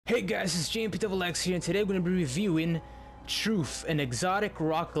Hey guys, it's JMPDoubleX here, and today we're going to be reviewing Truth, an exotic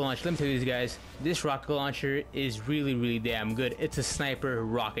rocket launcher. Let me tell you guys, this rocket launcher is really damn good. It's a sniper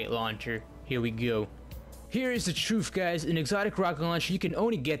rocket launcher. Here we go. Here is the Truth, guys, an exotic rocket launcher. You can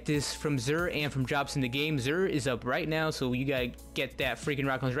only get this from Xur and from drops in the game. Xur is up right now, so you gotta get that freaking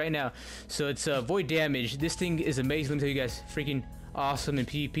rocket launcher right now. So it's void damage. This thing is amazing. Let me tell you guys, freaking awesome in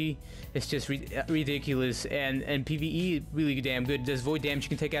PvP. It's just ridiculous, and PvE really damn good. It does void damage. You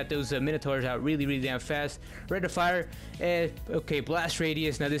can take out those minotaurs out really damn fast. Rate of fire, okay, blast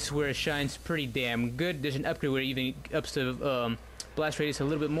radius. Now this is where it shines pretty damn good. There's an upgrade where it even ups to blast radius a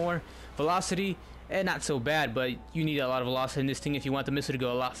little bit more. Velocity, not so bad, but you need a lot of velocity in this thing if you want the missile to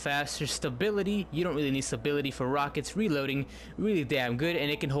go a lot faster. Stability, you don't really need stability for rockets. Reloading, really damn good,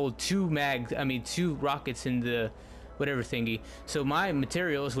 and it can hold two rockets in the whatever thingy. So my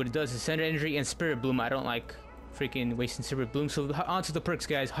materials, what it does is center energy and spirit bloom. I don't like freaking wasting spirit bloom. So onto the perks,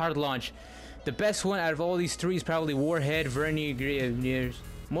 guys. Hard launch. The best one out of all these three is probably warhead, vernier,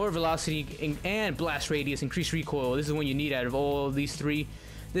 more velocity and blast radius, increased recoil. This is the one you need out of all these three.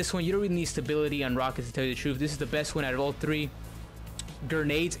 This one, you don't really need stability on rockets, to tell you the truth. This is the best one out of all three.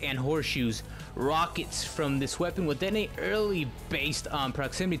 Grenades and horseshoes. Rockets from this weapon will detonate early based on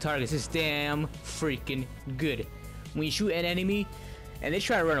proximity targets. It's damn freaking good. When you shoot an enemy and they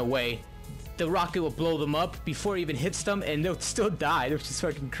try to run away, the rocket will blow them up before it even hits them, and they'll still die. They're just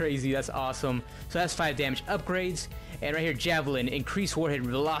fucking crazy. That's awesome. So that's 5 damage upgrades. And right here, javelin, increased warhead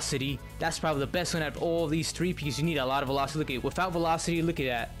velocity. That's probably the best one out of all these three because you need a lot of velocity. Look at it. Without velocity, look at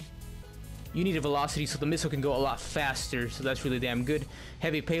that. You need a velocity so the missile can go a lot faster. So that's really damn good.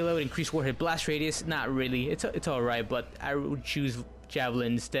 Heavy payload, increased warhead blast radius. Not really. It's alright, but I would choose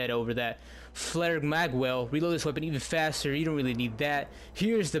javelin instead over that. Flare magwell, reload this weapon even faster. You don't really need that.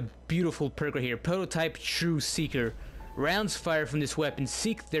 Here's the beautiful perk right here. Prototype True Seeker. Rounds fired from this weapon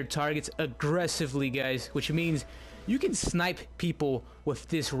seek their targets aggressively, guys, which means you can snipe people with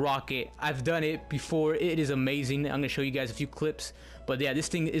this rocket. I've done it before. It is amazing. I'm gonna show you guys a few clips, but yeah, this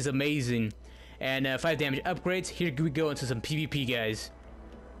thing is amazing. And 5 damage upgrades. Here we go into some PvP, guys.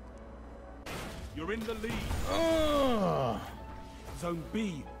 You're in the lead. Zone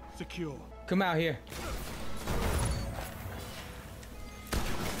B secure. Come out here.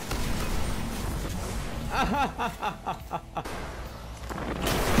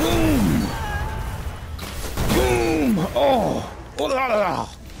 Boom! Boom! Oh!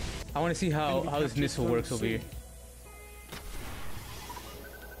 I want to see how this missile works over here.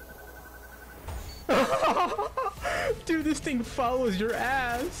 Dude, this thing follows your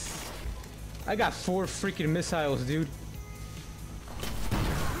ass. I got 4 freaking missiles, dude.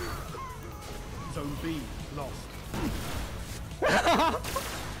 Zone B lost.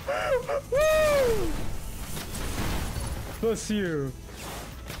 Woo! Bless you.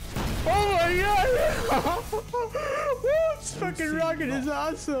 Oh my god! Woo, this fucking rocket is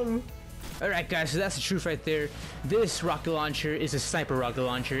awesome. Alright guys, so that's the truth right there. This rocket launcher is a sniper rocket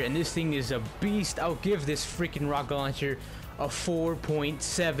launcher, and this thing is a beast. I'll give this freaking rocket launcher a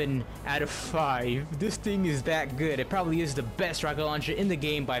 4.7 out of 5. This thing is that good. It probably is the best rocket launcher in the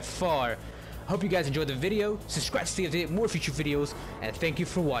game by far. Hope you guys enjoyed the video. Subscribe to stay updated more future videos, and thank you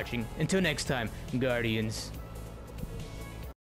for watching. Until next time, Guardians.